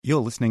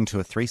You're listening to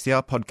a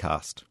 3CR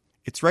podcast.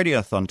 It's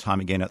Radiothon time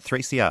again at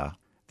 3CR.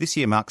 This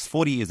year marks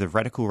 40 years of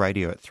radical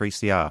radio at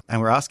 3CR,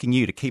 and we're asking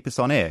you to keep us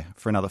on air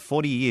for another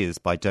 40 years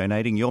by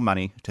donating your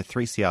money to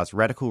 3CR's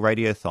Radical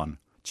Radiothon,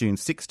 June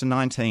 6 to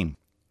 19.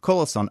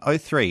 Call us on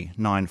 03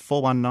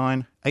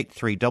 9419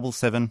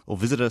 8377 or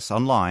visit us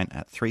online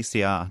at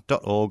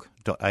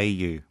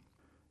 3cr.org.au.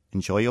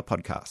 Enjoy your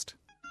podcast.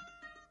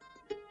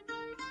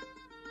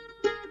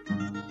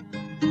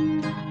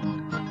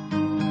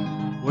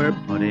 We're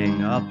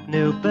putting up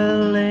new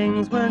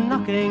buildings, we're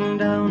knocking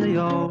down the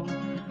old.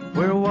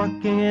 We're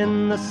working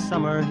in the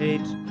summer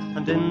heat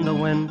and in the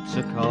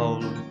winter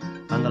cold.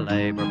 And the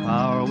labour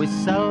power we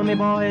sell, me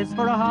boys,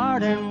 for a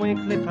hard and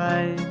weekly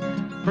pay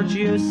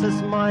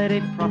produces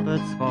mighty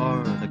profits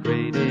for the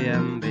greedy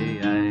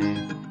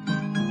MBA.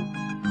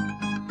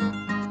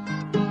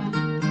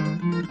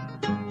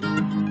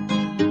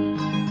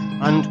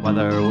 And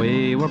whether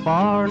we were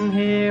born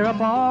here or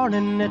born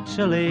in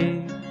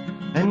Italy,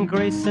 in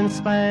Greece, in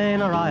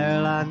Spain or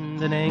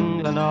Ireland, in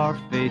England or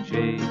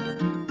Fiji,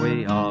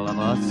 we all of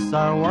us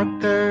are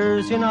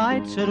workers,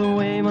 united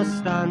we must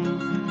stand,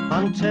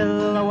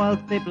 until the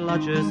wealthy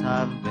bludgers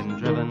have been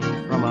driven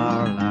from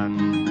our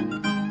land.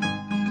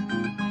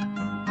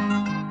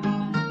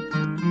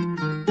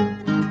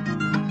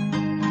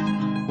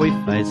 We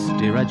faced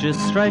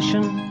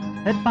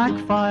deregistration, it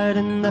backfired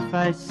in the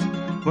face.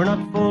 We're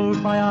not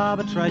fooled by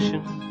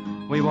arbitration,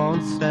 we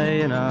won't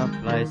stay in our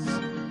place.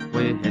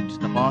 We hit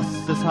the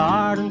bosses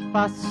hard and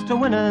fast to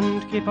win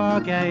and keep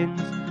our gains,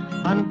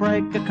 and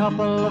break a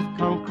couple of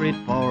concrete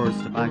pours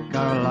to back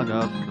our log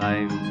of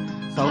claims.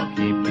 So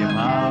keep your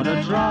powder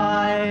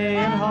dry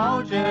and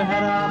hold your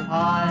head up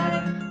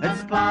high.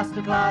 It's class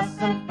to class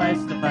and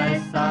face to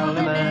face, our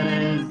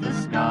limit is the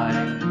sky.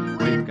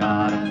 We've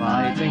got a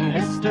fighting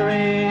history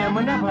and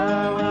we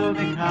never will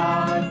be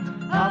cowed.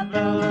 Our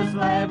builders'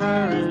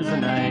 labour is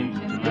a name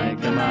to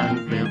make a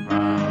man feel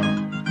proud.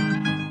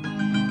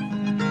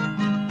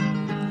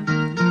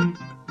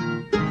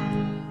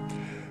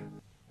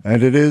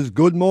 And it is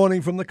good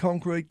morning from the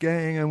Concrete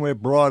Gang, and we're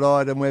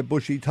bright-eyed and we're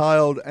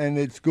bushy-tailed, and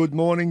it's good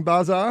morning,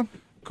 Buzzer.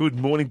 Good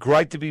morning.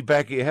 Great to be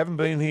back here. Haven't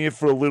been here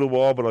for a little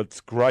while, but it's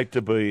great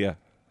to be here.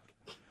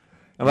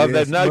 And I've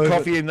had no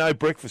coffee and no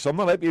breakfast. I'm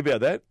not happy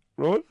about that,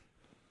 right?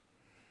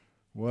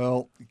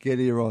 Well, get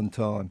here on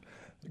time.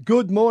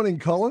 Good morning,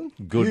 Colin.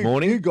 Good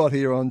morning. You got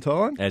here on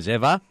time. As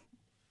ever.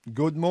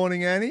 Good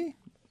morning, Annie.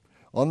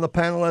 On the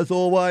panel, as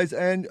always,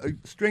 and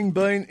String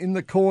Bean in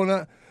the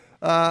corner,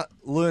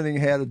 learning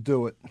how to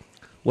do it.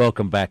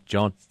 Welcome back,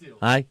 John.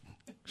 Hey,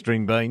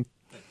 String Bean.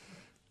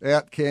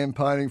 Out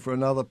campaigning for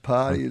another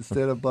party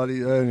instead of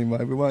bloody...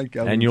 Anyway, we won't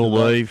go And you'll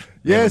leave.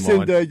 Yes,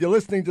 indeed. You're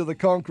listening to the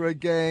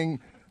Concrete Gang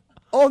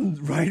on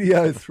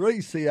Radio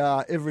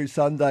 3CR every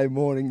Sunday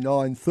morning,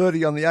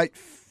 9:30 on the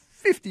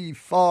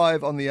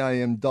 8:55 on the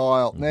AM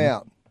dial. Mm-hmm.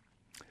 Now,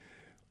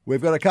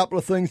 we've got a couple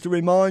of things to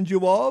remind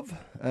you of,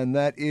 and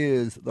that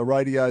is the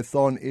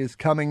Radiothon is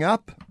coming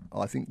up.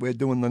 I think we're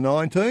doing the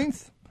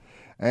 19th.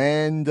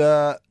 And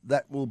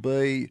that will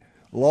be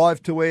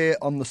live to air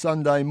on the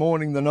Sunday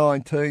morning, the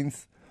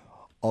 19th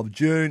of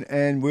June,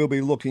 and we'll be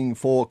looking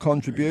for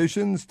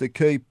contributions to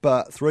keep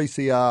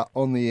 3CR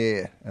on the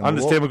air. And I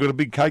understand we've got a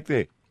big cake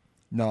there.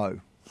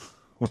 No.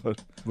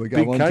 What? We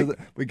go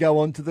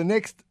on to the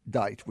next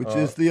date, which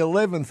is the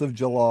 11th of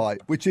July,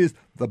 which is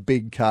the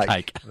big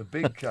cake. The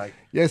big cake.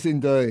 Yes,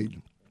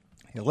 indeed.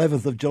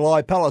 11th of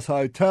July, Palace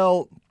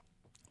Hotel.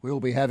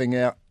 We'll be having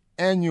our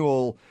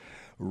annual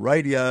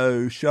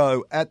radio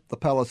show at the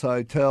Palace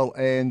Hotel,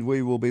 and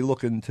we will be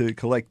looking to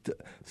collect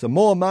some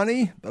more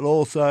money, but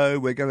also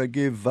we're going to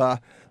give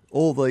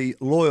all the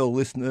loyal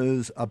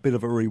listeners a bit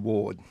of a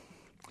reward.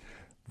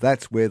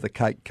 That's where the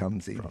cake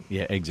comes in.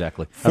 Yeah,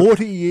 exactly.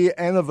 40-year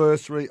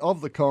anniversary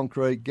of the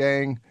Concrete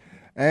Gang,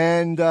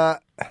 and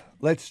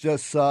let's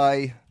just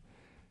say,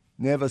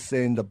 never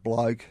send a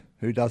bloke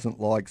who doesn't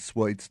like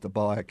sweets to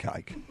buy a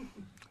cake.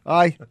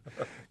 Hey,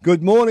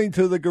 good morning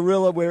to the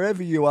gorilla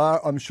wherever you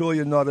are. I'm sure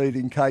you're not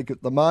eating cake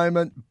at the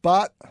moment,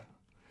 but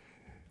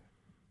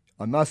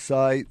I must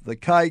say the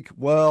cake,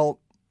 well,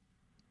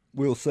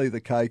 we'll see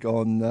the cake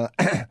on the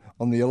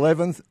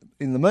 11th.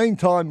 In the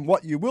meantime,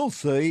 what you will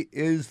see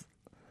is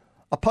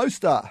a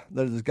poster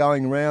that is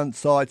going around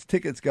sites,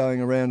 tickets going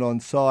around on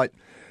site,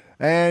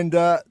 and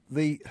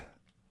the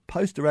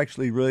poster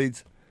actually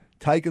reads,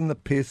 "Taken the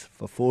piss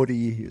for 40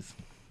 years."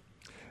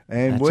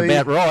 And That's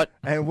about right.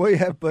 And we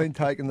have been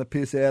taking the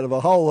piss out of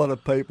a whole lot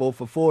of people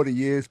for 40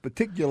 years,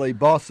 particularly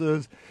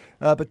bosses,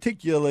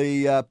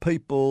 particularly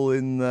people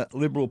in the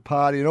Liberal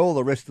Party and all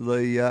the rest of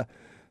the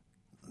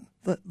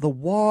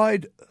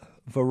wide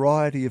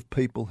variety of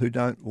people who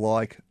don't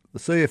like the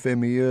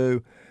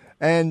CFMEU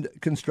and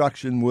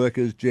construction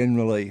workers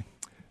generally.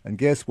 And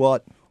guess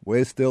what?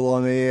 We're still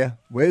on air.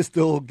 We're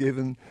still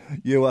giving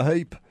you a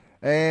heap,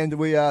 and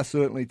we are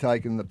certainly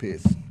taking the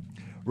piss.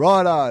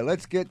 Righto,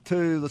 let's get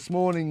to this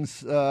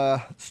morning's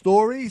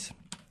stories.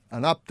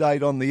 An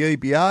update on the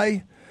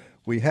EBA.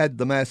 We had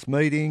the mass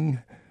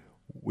meeting.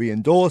 We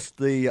endorsed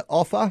the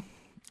offer,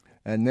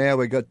 And now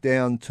we got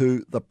down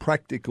to the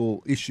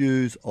practical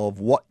issues of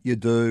what you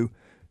do.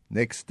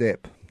 Next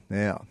step.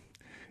 Now,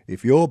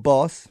 if your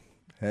boss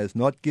has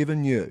not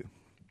given you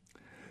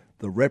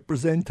the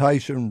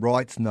representation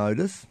rights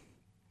notice,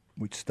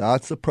 which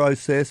starts the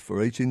process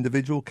for each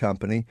individual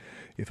company,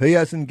 if he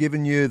hasn't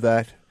given you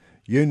that,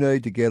 you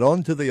need to get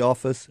onto the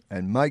office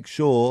and make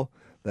sure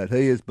that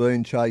he has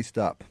been chased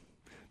up.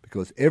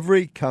 Because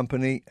every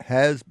company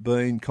has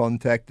been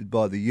contacted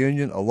by the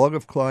union, a log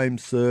of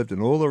claims served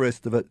and all the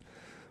rest of it.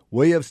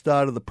 We have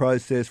started the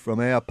process from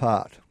our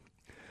part.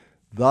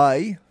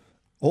 They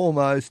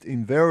almost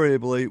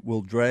invariably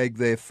will drag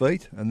their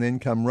feet and then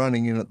come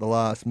running in at the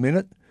last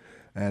minute,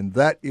 and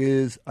that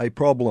is a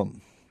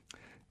problem.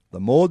 The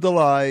more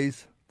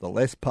delays, the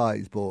less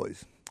pays,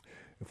 boys.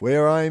 If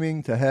we're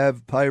aiming to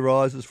have pay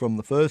rises from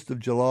the 1st of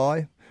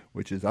July,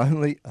 which is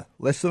only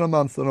less than a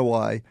month and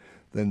away,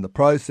 then the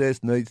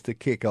process needs to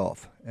kick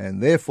off.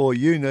 And therefore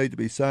you need to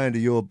be saying to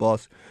your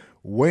boss,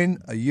 when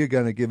are you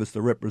going to give us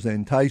the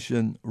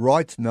representation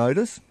rights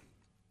notice?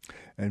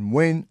 And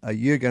when are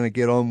you going to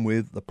get on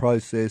with the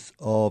process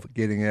of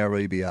getting our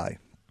EBA?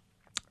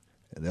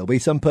 And there'll be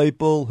some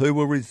people who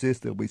will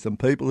resist. There'll be some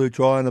people who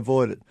try and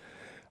avoid it.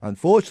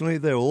 Unfortunately,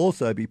 there will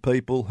also be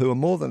people who are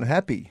more than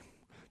happy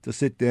to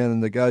sit down and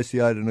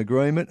negotiate an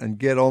agreement and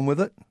get on with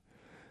it,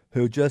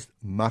 who just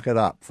muck it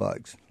up,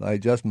 folks. They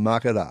just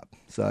muck it up.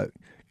 So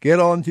get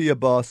on to your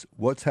boss.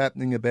 What's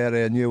happening about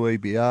our new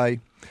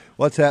EBA?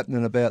 What's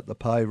happening about the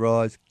pay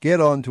rise?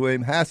 Get on to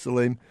him, hassle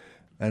him,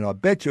 and I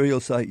bet you he'll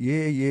say,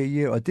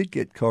 yeah, I did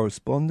get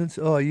correspondence.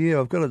 Oh, yeah,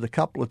 I've got it a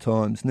couple of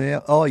times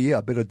now. Oh, yeah,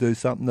 I better do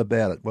something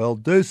about it. Well,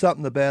 do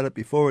something about it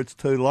before it's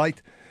too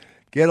late.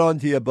 Get on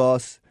to your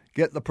boss,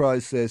 get the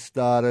process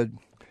started,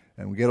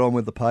 and we get on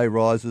with the pay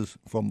rises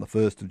from the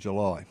 1st of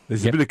July.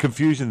 There's a bit of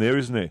confusion there,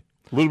 isn't there?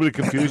 A little bit of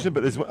confusion,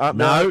 but there's...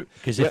 no,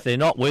 because if they're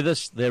not with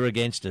us, they're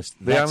against us.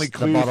 That's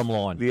the bottom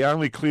line. The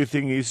only clear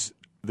thing is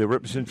the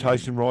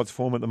representation rights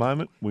form at the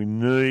moment. We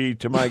need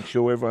to make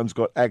sure everyone's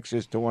got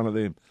access to one of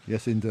them.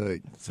 Yes,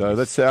 indeed. So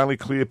that's the only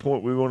clear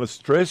point we want to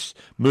stress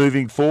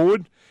moving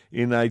forward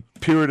in a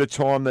period of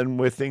time then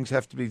where things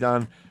have to be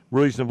done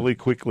reasonably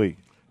quickly.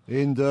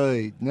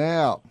 Indeed.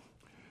 Now,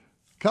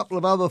 a couple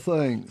of other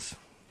things.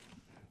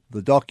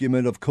 The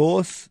document, of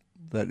course,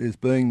 that is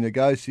being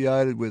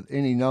negotiated with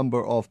any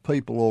number of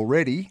people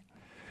already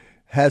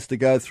has to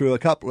go through a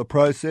couple of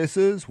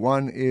processes.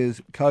 One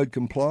is code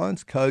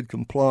compliance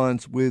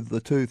with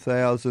the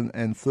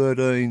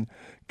 2013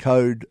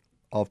 Code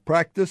of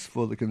Practice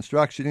for the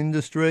construction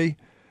industry,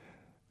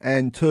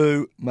 and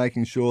two,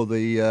 making sure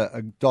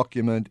the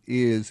document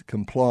is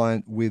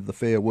compliant with the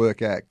Fair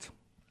Work Act.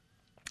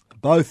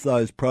 Both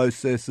those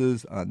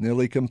processes are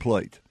nearly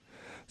complete.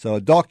 So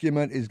a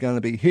document is going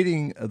to be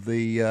hitting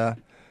the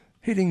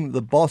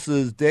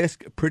boss's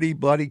desk pretty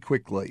bloody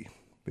quickly,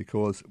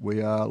 because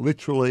we are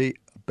literally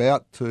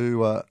about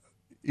to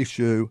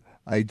issue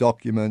a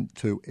document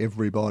to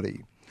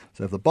everybody.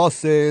 So if the boss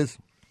says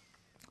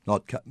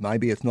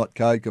maybe it's not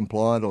code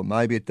compliant, or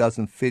maybe it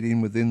doesn't fit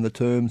in within the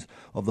terms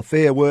of the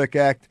Fair Work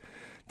Act,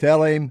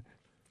 tell him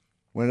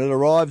when it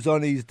arrives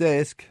on his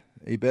desk,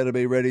 he better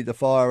be ready to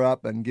fire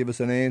up and give us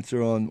an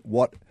answer on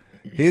what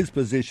his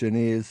position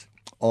is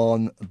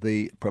on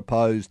the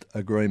proposed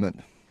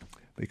agreement.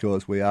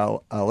 Because we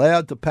are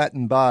allowed to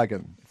patent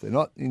bargain. If they're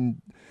not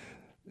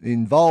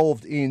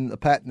involved in the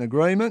patent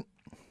agreement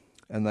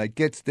and they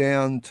gets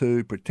down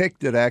to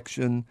protected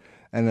action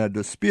and a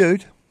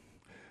dispute,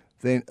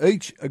 then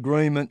each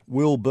agreement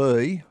will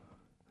be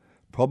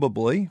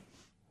probably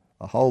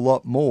a whole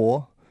lot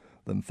more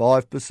than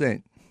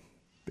 5%.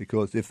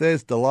 Because if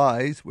there's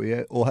delays,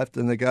 we all have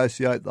to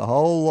negotiate the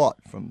whole lot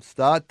from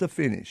start to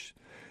finish.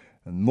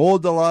 And more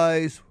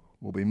delays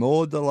will be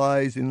more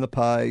delays in the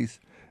pays,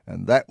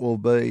 and that will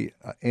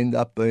end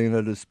up being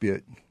a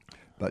dispute.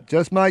 But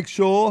just make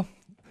sure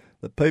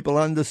that people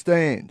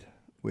understand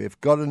we've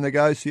got to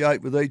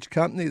negotiate with each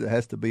company. There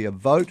has to be a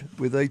vote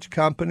with each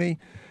company.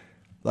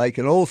 They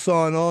can all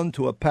sign on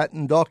to a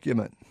patent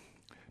document.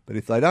 But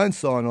if they don't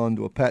sign on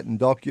to a patent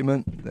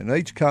document, then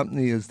each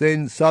company is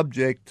then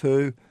subject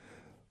to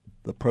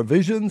the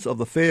provisions of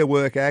the Fair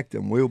Work Act,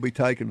 and we'll be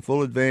taking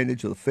full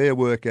advantage of the Fair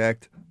Work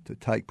Act to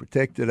take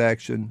protected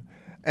action.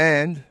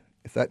 And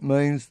if that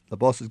means the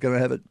boss is going to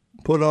have it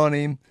put on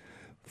him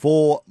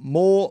for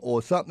more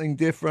or something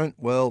different,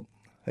 well,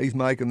 he's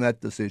making that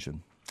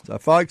decision. So,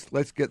 folks,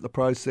 let's get the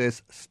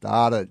process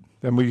started.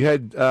 And we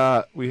had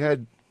the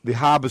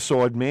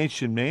Harbourside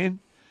Mansion man,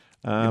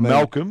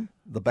 Malcolm.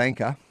 The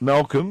banker.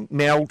 Malcolm.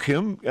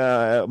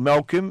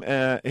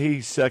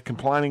 He's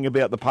complaining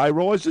about the pay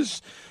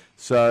rises.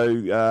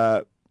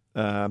 So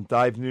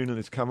Dave Noonan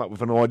has come up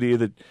with an idea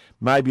that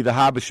maybe the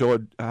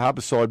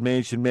Harbourside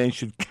Mansion man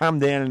should come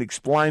down and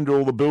explain to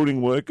all the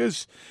building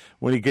workers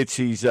when he gets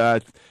his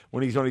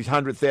when he's on his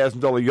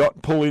 $100,000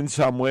 yacht, pull in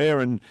somewhere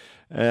and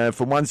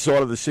from one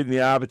side of the Sydney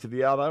Harbour to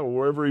the other, or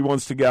wherever he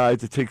wants to go,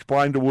 to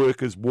explain to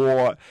workers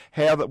why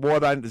they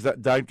don't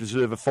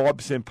deserve a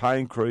 5% pay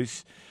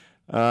increase.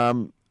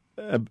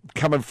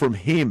 coming from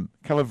him.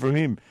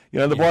 You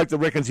know, the bloke that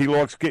reckons he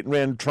likes getting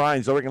around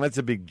trains, I reckon that's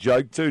a big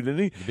joke too, didn't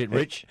he? He's a bit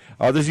rich.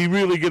 Does he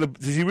really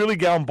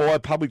go and buy a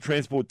public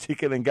transport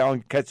ticket and go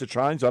and catch the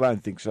trains? I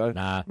don't think so.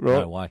 Nah,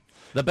 right? No way.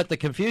 But the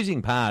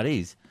confusing part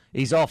is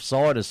he's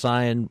offside as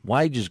saying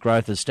wages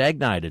growth has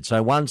stagnated.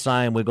 So one's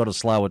saying we've got to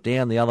slow it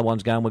down, the other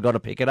one's going we've got to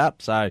pick it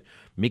up. So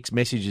mixed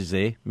messages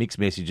there, mixed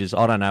messages.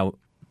 I don't know.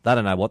 They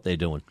don't know what they're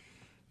doing.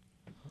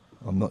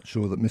 I'm not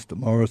sure that Mr.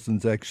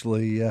 Morrison's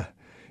actually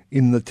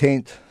in the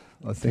tent.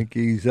 I think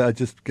he's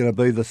just going to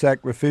be the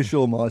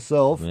sacrificial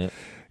myself. Yeah.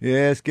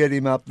 Yes, get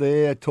him up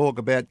there, talk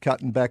about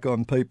cutting back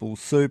on people's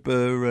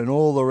super and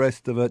all the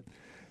rest of it,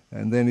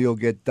 and then he'll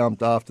get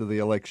dumped after the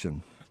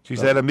election.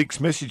 She's had a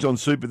mixed message on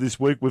Super this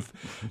week with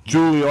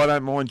Julie, I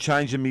don't mind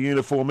changing my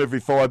uniform every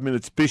 5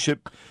 minutes.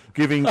 Bishop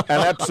giving an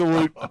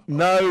absolute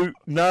no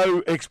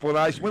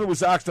explanation. When it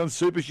was asked on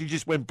Super, she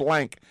just went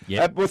blank.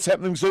 Yep. What's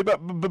happening, Super?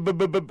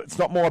 It's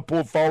not my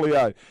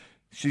portfolio.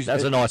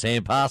 That's a nice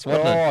hand pass,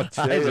 wasn't it?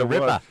 That's a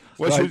ripper.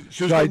 Well,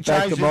 she was getting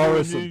changed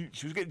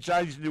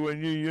to into a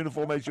new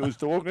uniform as she was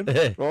talking,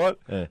 right?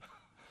 Yeah.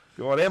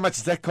 God, how much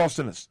is that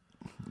costing us?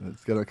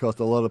 It's going to cost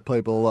a lot of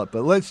people a lot.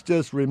 But let's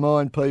just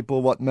remind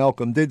people what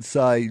Malcolm did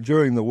say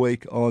during the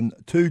week on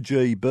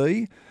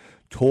 2GB,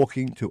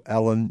 talking to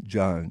Alan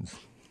Jones.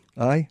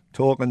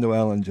 Talking to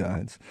Alan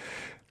Jones.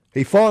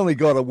 He finally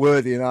got a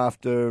word in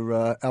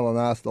after Alan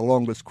asked the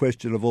longest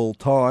question of all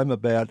time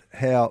about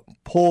how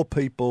poor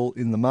people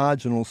in the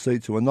marginal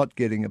seats who are not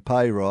getting a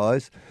pay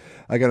rise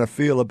are going to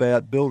feel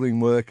about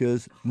building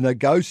workers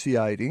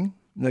negotiating,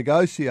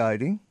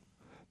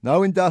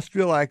 no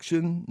industrial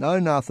action, no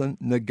nothing,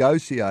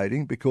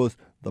 negotiating because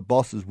the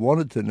bosses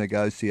wanted to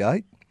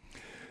negotiate.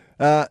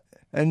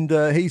 And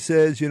he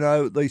says, you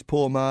know, these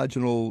poor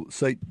marginal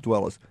seat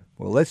dwellers.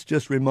 Well, let's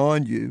just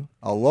remind you,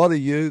 a lot of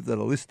you that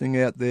are listening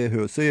out there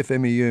who are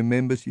CFMEU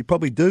members, you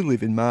probably do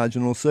live in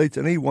marginal seats,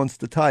 and he wants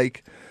to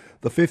take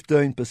the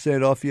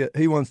 15% off you.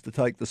 He wants to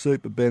take the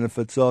super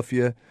benefits off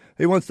you.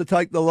 He wants to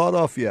take the lot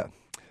off you.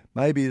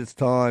 Maybe it's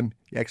time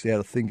you actually had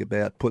to think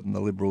about putting the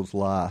Liberals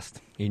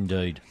last.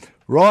 Indeed.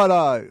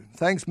 Righto.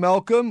 Thanks,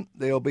 Malcolm.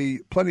 There'll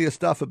be plenty of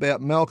stuff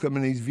about Malcolm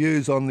and his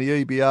views on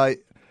the EBA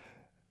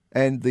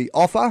and the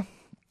offer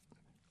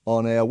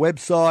on our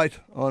website,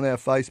 on our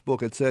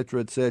Facebook,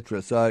 etc.,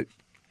 etc. So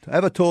to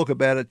have a talk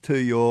about it to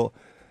your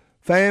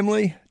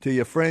family, to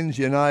your friends,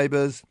 your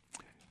neighbours.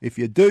 If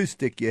you do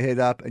stick your head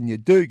up and you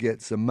do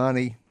get some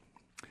money,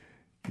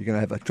 you're going to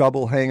have a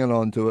trouble hanging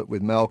on to it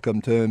with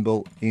Malcolm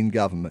Turnbull in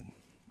government.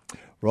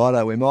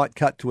 Righto, we might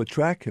cut to a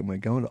track and we're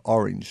going to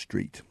Orange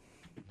Street.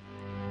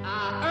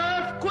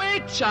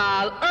 Earthquake,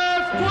 child,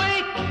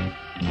 earthquake,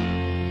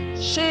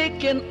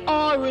 shaking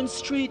Orange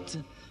Street.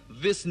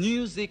 This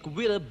music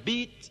with a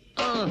beat.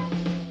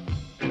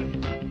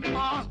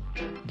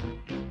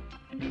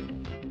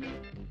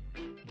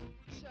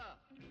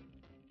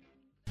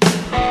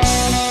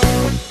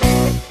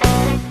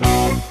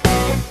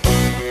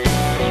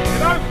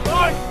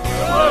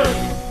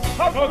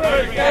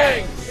 Concrete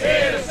gang,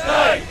 here to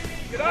stay.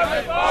 You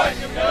don't fight,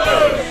 you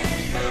lose.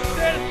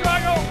 Stand to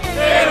struggle,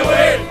 stand to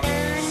win.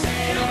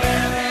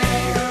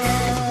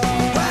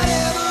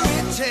 Whatever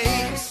it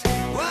takes,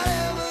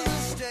 whatever the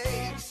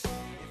stakes.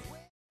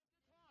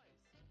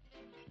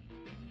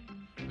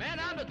 Man,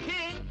 I'm the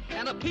king,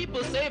 and the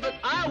people say that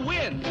I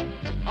win.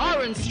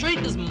 Orange Street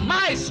is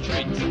my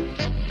street.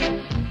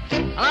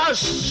 And I'll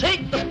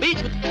shake the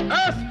beat with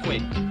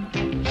earthquake.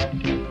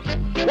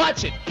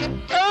 Watch it.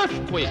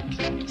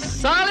 Earthquake.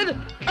 Solid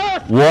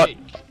earthquake. What?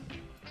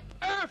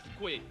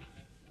 Earthquake.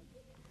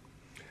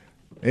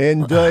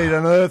 Indeed,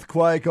 an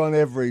earthquake on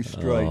every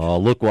street. Oh,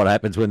 look what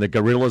happens when the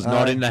gorilla's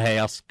not in the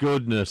house.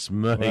 Goodness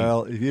me.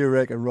 Well, if you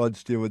reckon Rod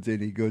Stewart's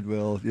any good,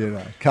 well, you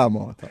know, come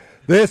on.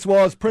 This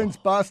was Prince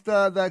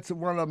Buster. That's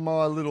one of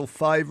my little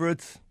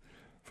favourites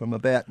from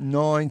about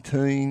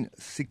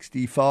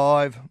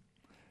 1965.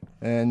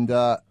 And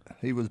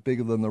he was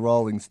bigger than the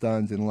Rolling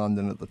Stones in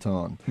London at the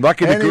time.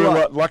 Lucky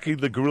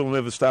the gorilla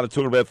never started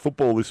talking about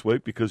football this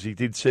week because he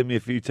did send me a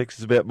few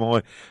texts about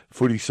my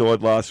footy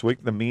side last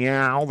week. The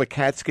meow, the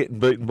Cats getting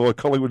beaten by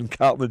Collingwood and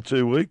Carlton in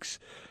 2 weeks.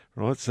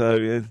 Right, so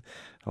yeah,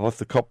 I'll have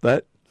to cop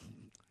that.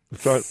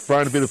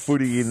 Throwing a bit of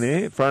footy in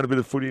there. We're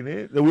going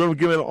to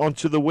give it on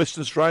to the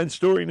Western Australian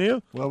story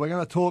now. Well, we're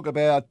going to talk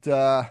about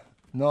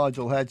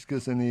Nigel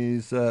Hadgkiss and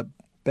his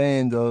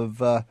band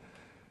of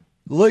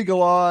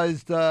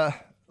legalised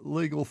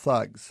legal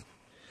thugs.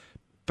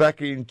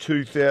 Back in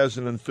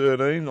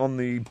 2013, on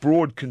the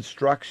Broad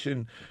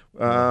Construction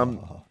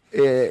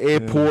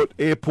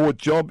airport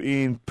job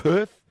in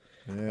Perth,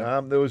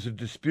 there was a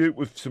dispute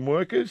with some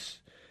workers.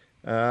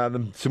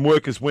 Some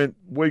workers went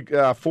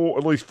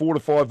at least 4 to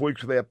 5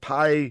 weeks without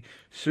pay,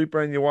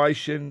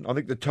 superannuation. I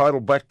think the total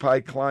back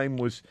pay claim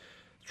was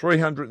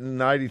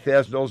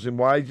 $380,000 in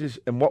wages.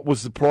 And what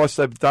was the price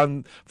they've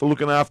done for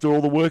looking after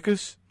all the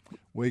workers?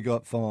 We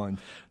got fined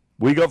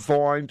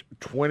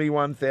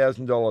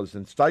 $21,000.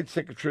 And State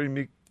Secretary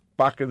Mick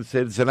Buchan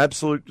said it's an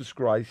absolute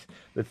disgrace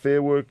that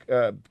Fair Work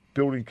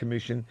building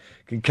commission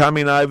can come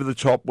in over the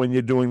top when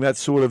you're doing that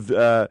sort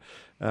of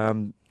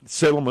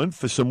settlement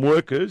for some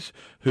workers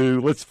who,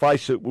 let's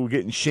face it, were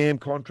getting sham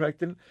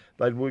contracting.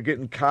 They were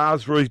getting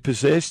cars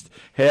repossessed,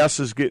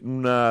 houses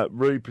getting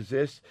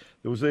repossessed.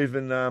 There was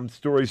even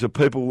stories of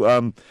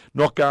people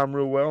not going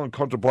real well and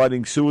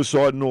contemplating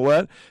suicide and all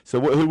that.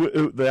 So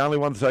who the only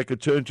ones they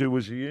could turn to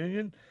was the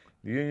union.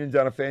 The union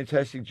done a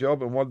fantastic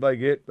job, and what they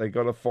get? They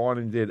got a fine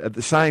and dead. At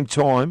the same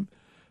time,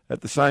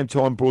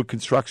 Broad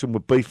Construction were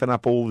beefing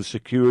up all the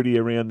security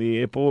around the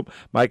airport,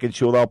 making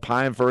sure they were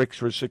paying for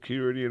extra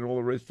security and all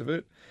the rest of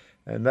it.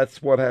 And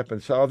that's what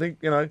happened. So I think,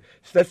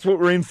 that's what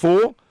we're in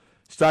for.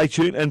 Stay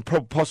tuned, and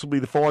possibly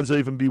the fines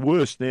even be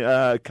worse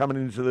coming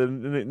into the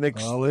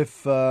next... Well,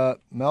 if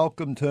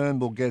Malcolm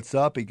Turnbull gets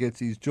up, he gets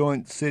his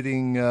joint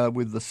sitting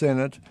with the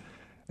Senate,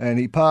 and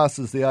he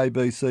passes the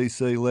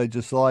ABCC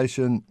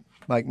legislation,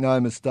 make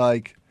no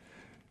mistake,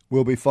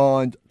 will be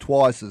fined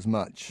twice as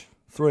much,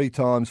 3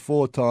 times,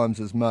 4 times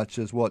as much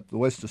as what the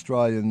West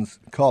Australians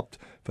copped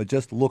for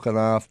just looking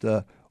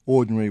after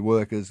ordinary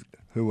workers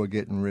who were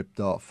getting ripped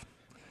off.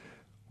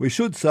 We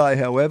should say,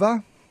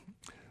 however,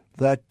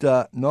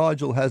 that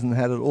Nigel hasn't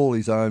had it all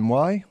his own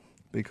way,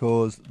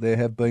 because there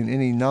have been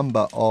any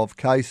number of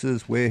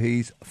cases where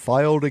he's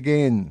failed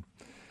again.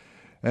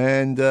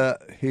 And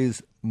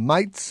his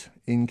mates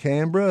in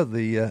Canberra,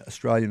 the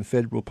Australian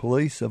Federal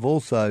Police, have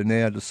also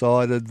now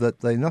decided that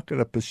they're not going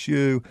to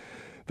pursue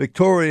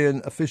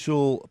Victorian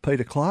official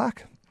Peter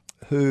Clark,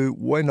 who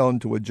went on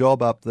to a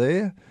job up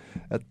there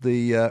at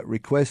the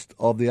request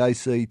of the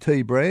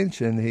ACT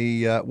branch, and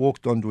he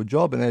walked onto a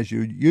job, and as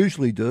you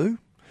usually do,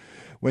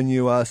 when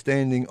you are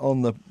standing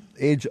on the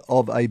edge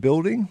of a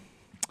building,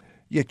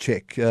 you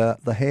check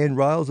the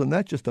handrails and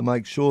that just to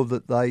make sure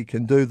that they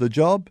can do the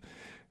job.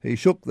 He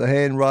shook the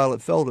handrail,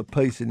 it fell to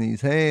piece in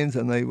his hands,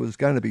 and he was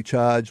going to be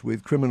charged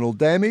with criminal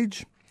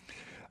damage.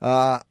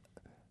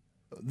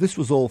 This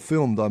was all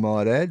filmed, I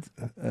might add,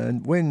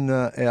 and when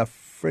our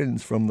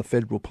friends from the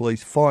Federal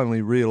Police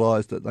finally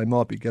realised that they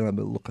might be going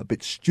to look a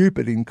bit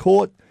stupid in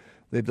court,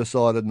 they've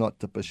decided not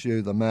to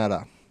pursue the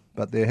matter.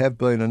 But there have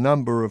been a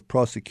number of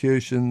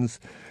prosecutions,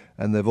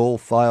 and they've all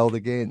failed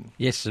again.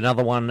 Yes,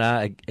 another one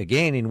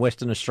again in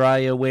Western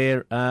Australia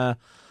where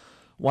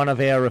one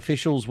of our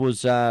officials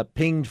was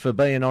pinged for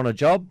being on a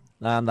job.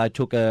 They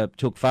took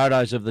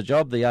photos of the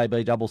job. The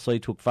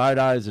ABCC took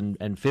photos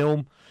and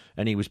film,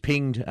 and he was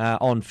pinged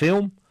on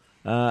film.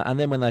 And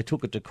then when they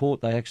took it to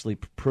court, they actually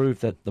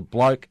proved that the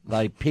bloke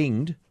they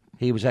pinged,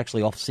 he was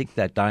actually off sick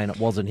that day, and it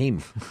wasn't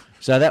him.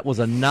 So that was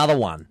another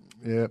one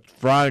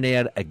thrown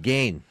out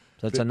again.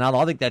 So it's another.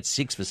 I think that's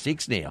 6 for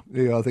 6 now.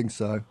 Yeah, I think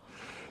so,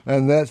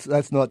 and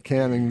that's not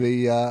counting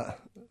the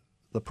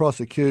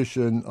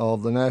prosecution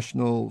of the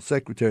National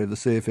Secretary of the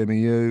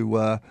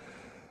CFMEU,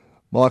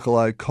 Michael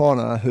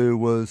O'Connor, who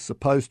was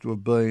supposed to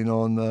have been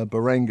on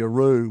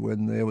Barangaroo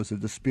when there was a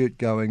dispute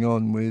going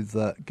on with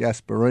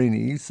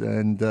Gasparinis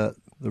and the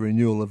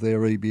renewal of their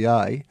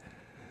EBA.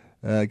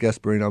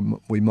 Gasparino,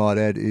 we might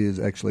add, is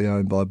actually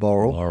owned by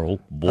Boral.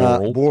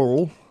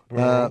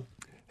 Boral.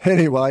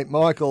 Anyway,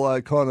 Michael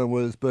O'Connor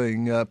was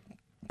being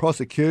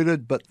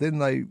prosecuted, but then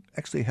they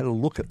actually had a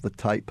look at the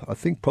tape, I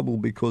think probably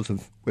because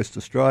of West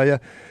Australia,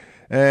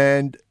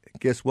 and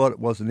guess what? It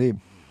wasn't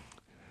him.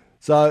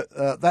 So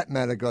that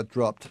matter got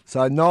dropped.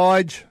 So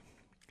Nige,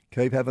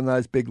 keep having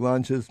those big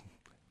lunches,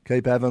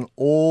 keep having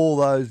all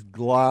those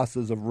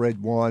glasses of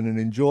red wine and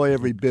enjoy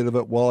every bit of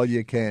it while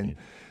you can,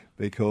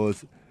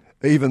 because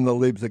even the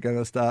libs are going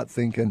to start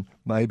thinking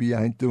maybe you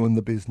ain't doing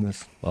the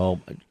business. Well,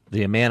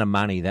 the amount of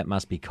money that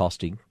must be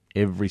costing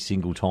every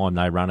single time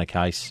they run a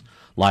case,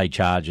 lay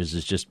charges,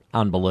 is just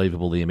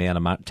unbelievable, the amount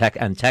of money,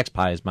 and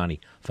taxpayers' money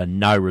for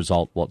no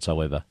result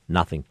whatsoever,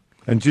 nothing.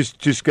 And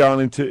just going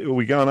into,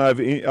 we're going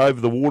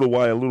over the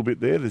waterway a little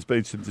bit there. There's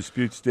been some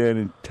disputes down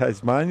in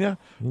Tasmania,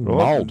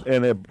 right? Mould.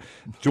 And a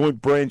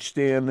joint branch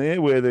down there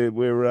where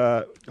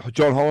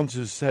John Hollands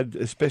has had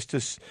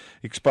asbestos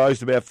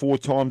exposed about 4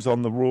 times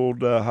on the Royal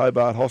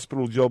Hobart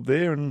Hospital job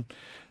there.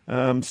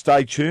 And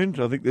stay tuned.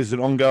 I think there's an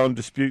ongoing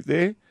dispute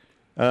there.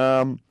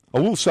 I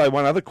will say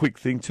one other quick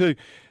thing too.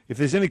 If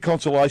there's any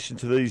consolation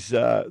to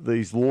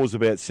these laws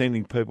about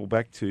sending people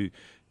back to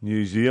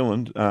New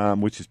Zealand,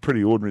 which is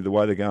pretty ordinary the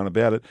way they're going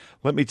about it,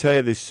 let me tell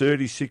you, there's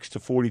 36 to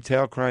 40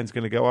 tower cranes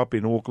going to go up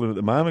in Auckland at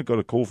the moment. Got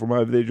a call from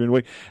over there during the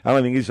week. The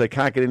only thing is they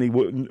can't get any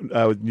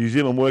New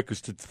Zealand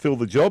workers to fill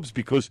the jobs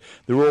because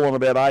they're all on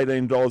about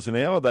 $18 an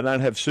hour. They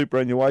don't have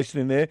superannuation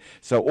in there.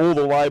 So all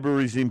the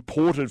labour is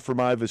imported from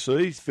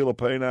overseas,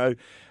 Filipino,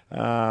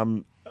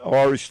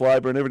 Irish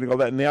labour and everything like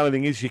that. And the only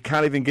thing is you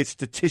can't even get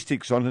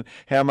statistics on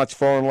how much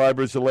foreign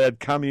labour is allowed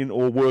come in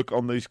or work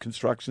on these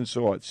construction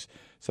sites.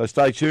 So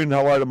stay tuned.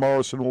 Hello to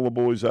Morris and all the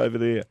boys over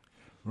there.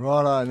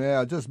 Righto,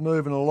 now just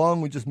moving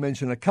along, we just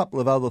mentioned a couple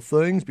of other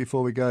things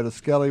before we go to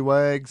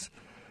Scallywags.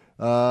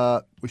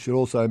 We should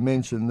also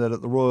mention that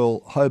at the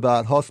Royal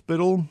Hobart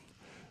Hospital,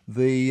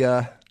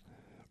 the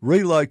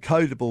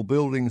relocatable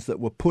buildings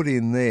that were put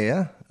in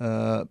there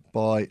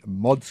by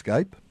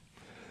Modscape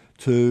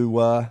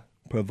to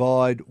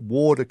provide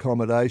ward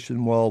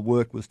accommodation while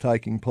work was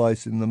taking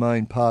place in the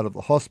main part of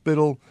the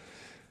hospital.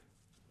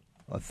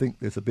 I think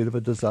there's a bit of a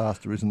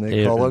disaster, isn't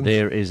there, Colin?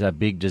 There is a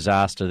big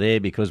disaster there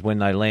because when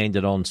they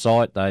landed on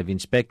site, they've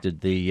inspected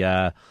these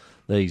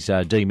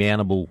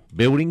demountable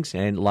buildings,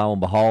 and lo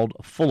and behold,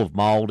 full of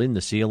mould in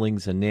the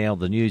ceilings. And now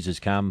the news has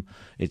come;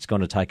 it's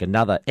going to take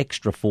another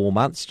extra 4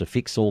 months to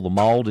fix all the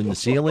mould in the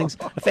ceilings.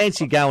 I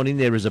fancy going in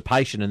there as a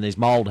patient, and there's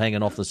mould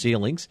hanging off the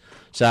ceilings.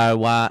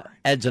 So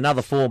adds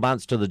another 4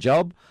 months to the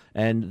job.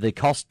 And the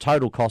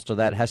total cost of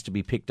that has to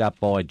be picked up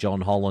by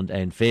John Holland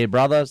and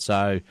Fairbrother.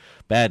 So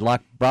bad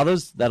luck,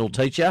 brothers. That'll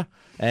teach you.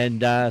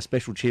 And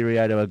special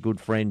cheerio to our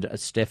good friend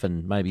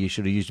Stefan. Maybe you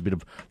should have used a bit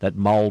of that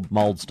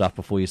mould stuff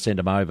before you send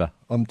them over.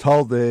 I'm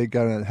told they're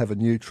going to have a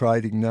new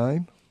trading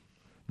name.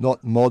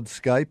 Not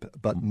Modscape,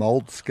 but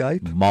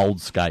Moldscape.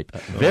 Moldscape.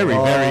 Very,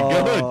 very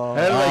good.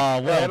 How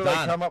do they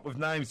come up with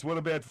names? What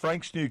about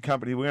Frank's new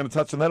company? We're going to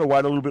touch on that or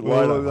wait a little bit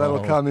later?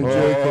 That'll come in due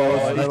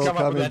course. That'll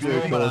come in due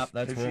course.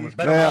 That's warm.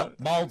 But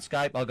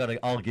Moldscape,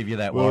 I'll give you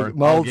that, Warren.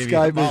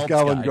 Moldscape is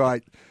going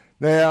great.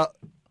 Now,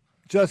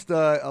 just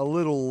a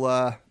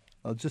little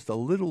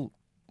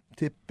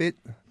tidbit.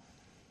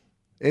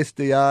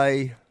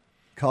 SDA...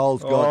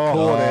 Coles got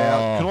caught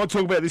out. Can I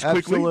talk about this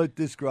quickly? Absolute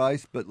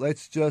disgrace, but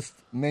let's just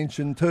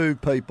mention two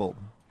people.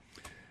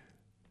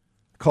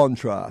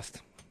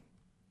 Contrast.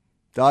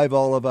 Dave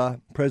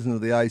Oliver, president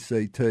of the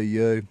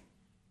ACTU,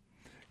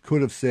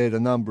 could have said a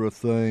number of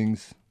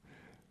things.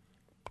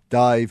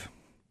 Dave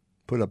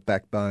put a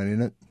backbone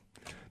in it.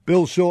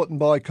 Bill Shorten,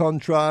 by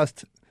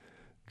contrast,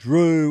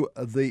 drew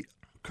the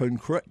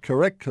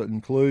correct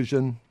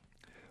conclusion.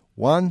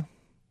 One,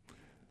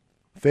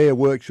 Fair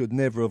Work should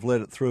never have let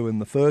it through in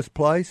the first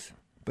place,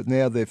 but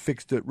now they've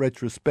fixed it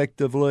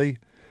retrospectively.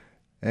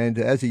 And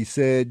as he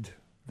said,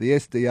 the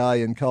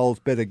SDA and Coles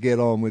better get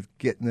on with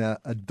getting a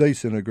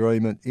decent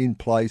agreement in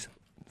place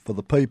for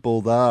the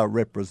people that are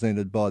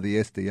represented by the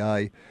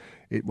SDA.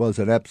 It was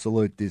an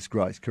absolute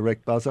disgrace.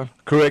 Correct, Buzzer?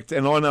 Correct,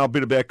 and I know a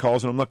bit about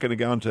Coles, and I'm not going to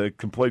go into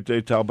complete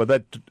detail, but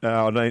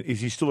that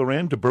is he still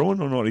around, De Bruin,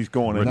 or not? He's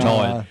gone.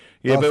 Retired.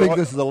 I think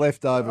this is a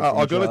leftover.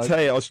 I've got to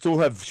tell you, I still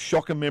have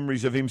shocking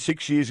memories of him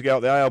 6 years ago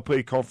at the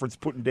ALP conference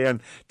putting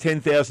down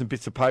 10,000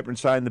 bits of paper and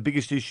saying the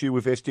biggest issue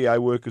with SDA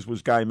workers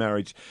was gay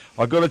marriage.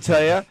 I've got to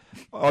tell you,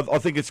 I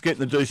think it's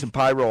getting a decent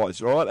pay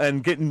rise, right?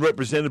 And getting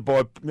represented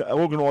by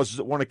organisers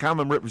that want to come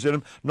and represent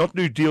them, not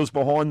do deals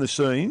behind the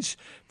scenes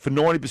for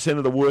 90%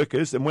 of the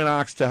workers, and when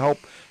asked to help,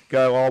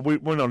 go,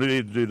 we're not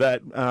here to do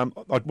that.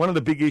 One of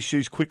the big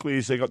issues quickly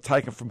is they got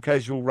taken from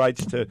casual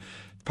rates to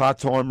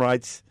part-time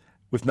rates,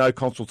 with no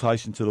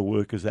consultation to the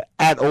workers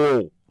at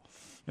all.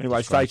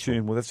 Anyway, stay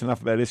tuned. Well, that's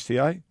enough about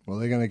STA. Well,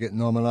 they're going to get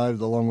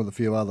nominated along with a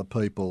few other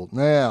people.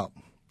 Now,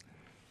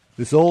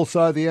 this is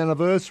also the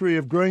anniversary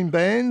of Green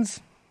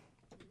Bands.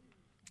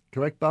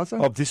 Correct,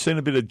 Buzzer? I've just seen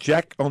a bit of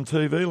Jack on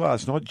TV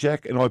last night.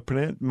 Jack, and I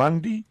pronounced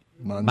Mundy.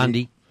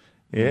 Mundy.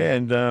 Yeah,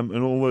 and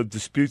all the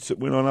disputes that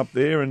went on up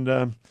there, and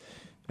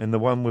the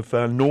one with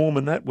Norm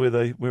and that,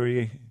 where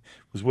he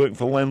was working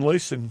for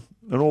Lend-Lease and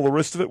all the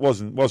rest of it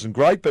wasn't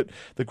great, but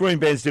the Green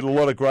Bands did a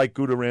lot of great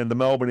good around the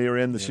Melbourne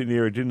area and the Sydney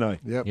area, didn't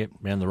they? Yep,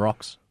 around the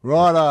rocks.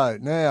 Righto,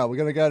 now we're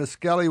going to go to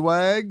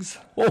Scallywags.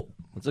 Oh,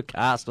 it's a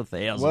cast of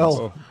thousands.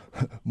 Well,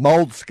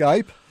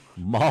 Moldscape.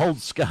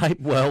 Moldscape,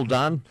 well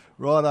done.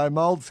 Righto,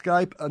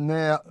 Moldscape, and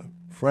now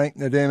Frank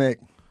Nademic.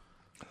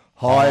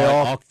 High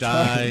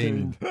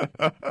Octane.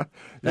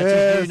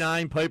 That's his new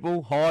name,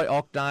 people. High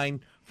Octane.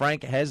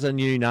 Frank has a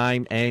new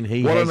name, and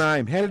What a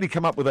name. How did he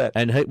come up with that?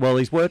 And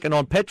he's working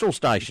on petrol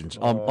stations.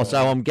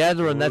 So I'm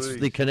gathering that's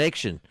the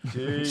connection.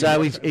 Jeez.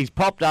 So he's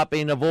popped up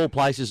in, of all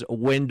places,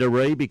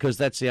 Wendouree, because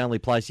that's the only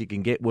place you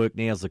can get work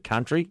now is the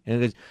country.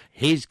 And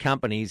his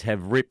companies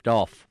have ripped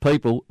off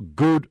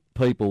good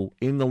people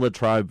in the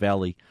Latrobe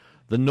Valley,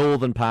 the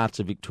northern parts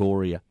of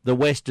Victoria, the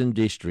Western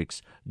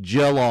Districts,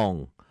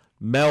 Geelong,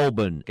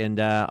 Melbourne. And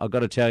I've got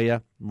to tell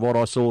you, what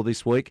I saw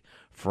this week,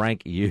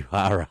 Frank, you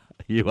are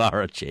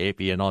a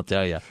champion, I'll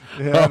tell you.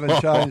 You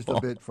haven't changed a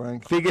bit,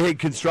 Frank. Figurehead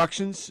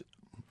Constructions.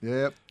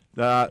 Yep.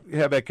 How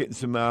about getting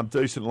some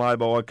decent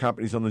labour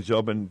companies on the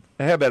job, and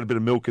how about a bit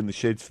of milk in the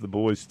sheds for the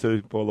boys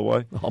too, by the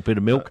way? A bit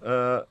of milk.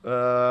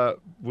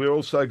 We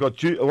also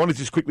got, I want to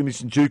just quickly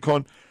mention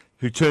Ducon,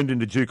 who turned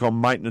into Ducon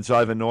Maintenance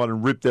overnight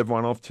and ripped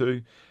everyone off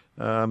too.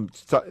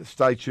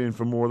 Stay tuned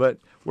for more of that.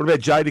 What about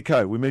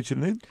Jadico? We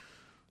mentioned them?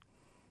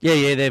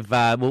 Yeah, they've.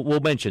 We'll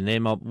mention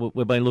them.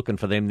 We've been looking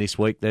for them this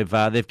week.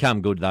 They've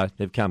come good though.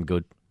 They've come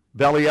good.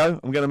 Valio,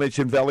 I'm going to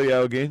mention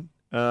Valio again.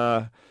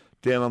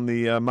 Down on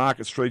the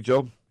Market Street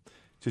job.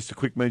 Just a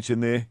quick mention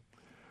there.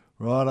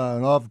 Righto,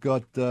 and I've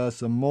got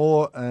some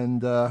more,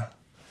 and our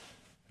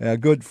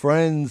good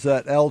friends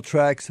at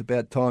Altrax,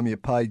 about time you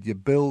paid your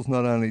bills,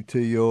 not only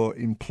to your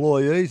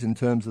employees in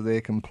terms of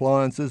their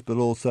compliances, but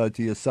also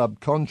to your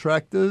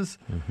subcontractors.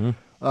 Mm-hmm.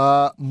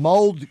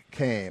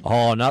 Moldcam.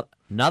 Oh,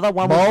 Another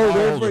one with Mould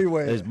mould.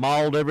 everywhere. There's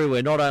mould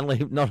everywhere. Not only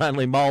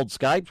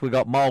moldscapes, we've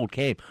got mould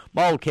cam.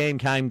 Mould cam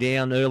came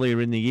down earlier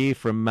in the year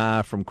from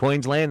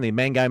Queensland, the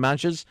Mango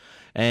Munchers,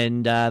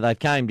 and they've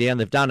came down.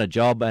 They've done a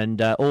job,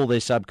 and all their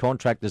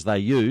subcontractors they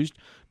used,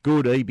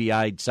 good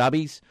EBA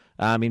subbies.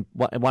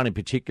 One in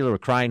particular, a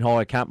crane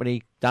hire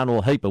company, done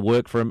a heap of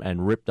work for them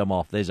and ripped them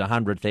off. There's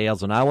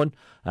 100,000 owing,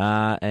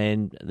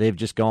 and they've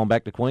just gone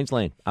back to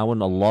Queensland,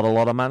 owing a lot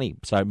of money.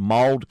 So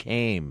mould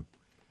cam.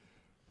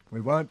 We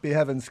won't be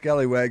having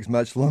scallywags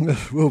much longer.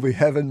 We'll be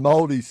having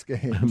mouldy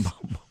scams.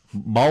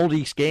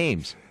 Mouldy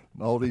scams.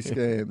 Mouldy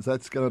scams.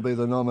 That's going to be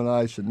the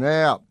nomination.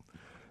 Now,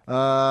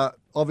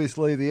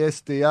 obviously the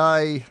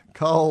SDA,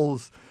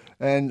 Coles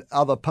and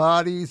other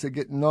parties are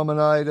getting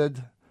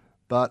nominated,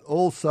 but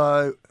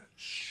also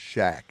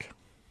Shack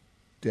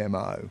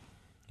Demo.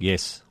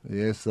 Yes.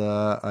 Yes,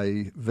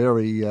 a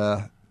very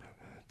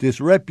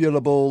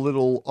disreputable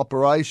little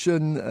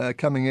operation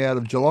coming out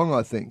of Geelong,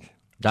 I think.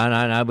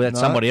 No, but that's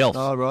somebody else.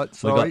 Oh, right,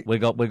 sorry. We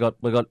got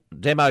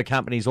demo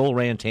companies all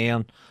around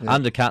town,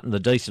 undercutting the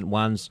decent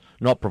ones,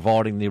 not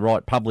providing the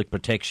right public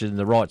protection,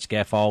 the right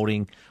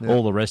scaffolding,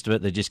 all the rest of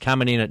it. They're just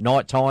coming in at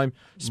night time,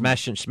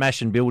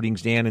 smashing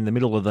buildings down in the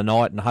middle of the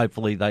night, and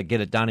hopefully they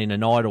get it done in a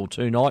night or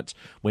 2 nights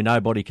where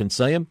nobody can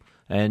see them,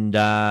 and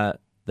that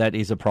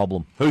is a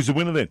problem. Who's the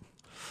winner then?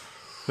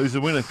 Who's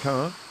the winner? Come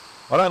on.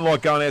 I don't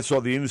like going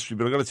outside the industry,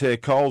 but I've got to tell you,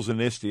 Coles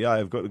and SDA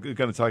have going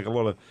to take a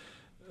lot of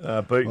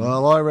beating.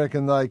 Well, I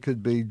reckon they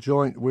could be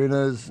joint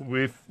winners.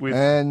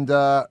 And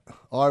I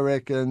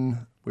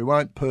reckon we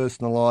won't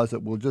personalise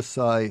it. We'll just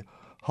say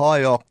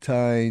High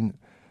Octane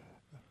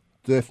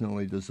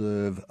definitely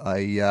deserve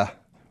a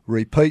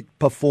repeat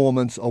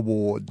performance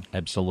award.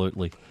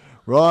 Absolutely.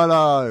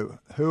 Righto.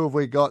 Who have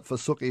we got for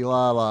Suki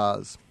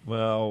Lalas?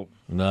 Well,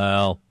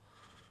 no.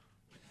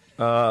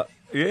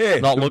 Yeah.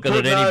 Not looking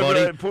at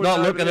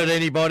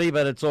anybody,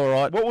 but it's all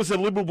right. What was the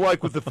Liberal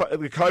bloke with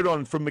the coat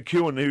on from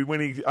McEwen who, when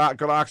he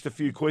got asked a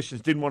few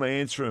questions, didn't want to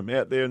answer them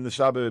out there in the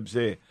suburbs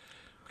there?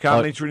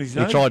 Can't answer his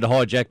name? He tried to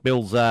hijack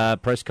Bill's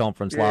press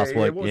conference last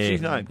week. What's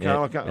his name?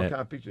 I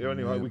can't picture it.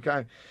 Anyway, we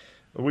can't.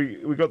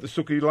 We got the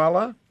Suki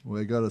Lala?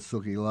 We got a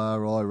Suki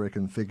Lala, I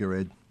reckon,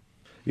 figurehead.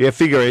 Yeah,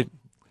 figurehead.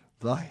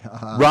 They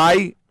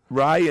are.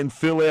 Ray and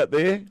Phil out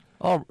there.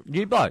 Oh,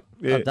 you bloke.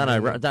 Yeah. I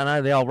don't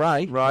know the old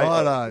Ray.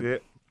 Righto. Yeah.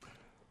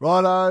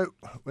 Righto,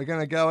 we're going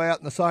to go out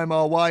in the same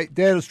old way.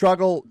 Dare to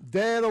struggle,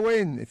 dare to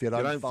win. If you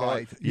don't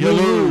fight, you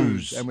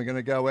lose. And we're going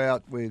to go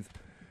out with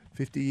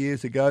 50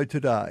 years ago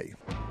today.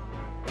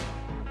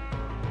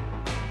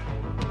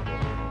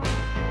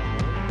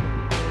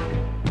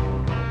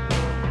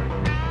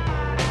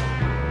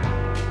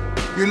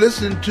 You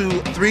listen to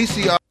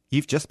 3CR.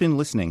 You've just been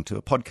listening to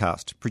a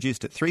podcast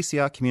produced at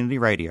 3CR Community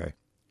Radio.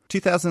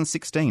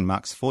 2016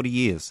 marks 40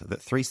 years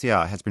that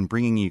 3CR has been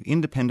bringing you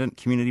independent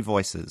community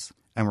voices,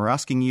 and we're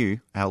asking you,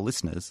 our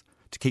listeners,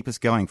 to keep us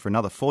going for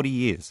another 40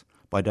 years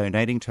by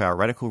donating to our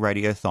Radical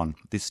Radiothon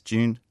this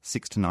June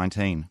 6 to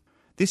 19.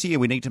 This year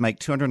we need to make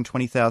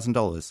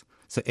 $220,000,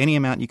 so any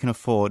amount you can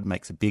afford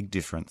makes a big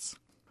difference.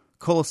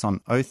 Call us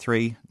on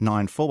 03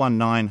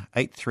 9419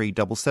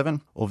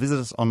 8377 or visit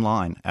us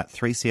online at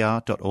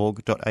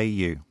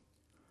 3cr.org.au.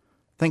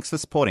 Thanks for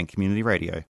supporting Community Radio.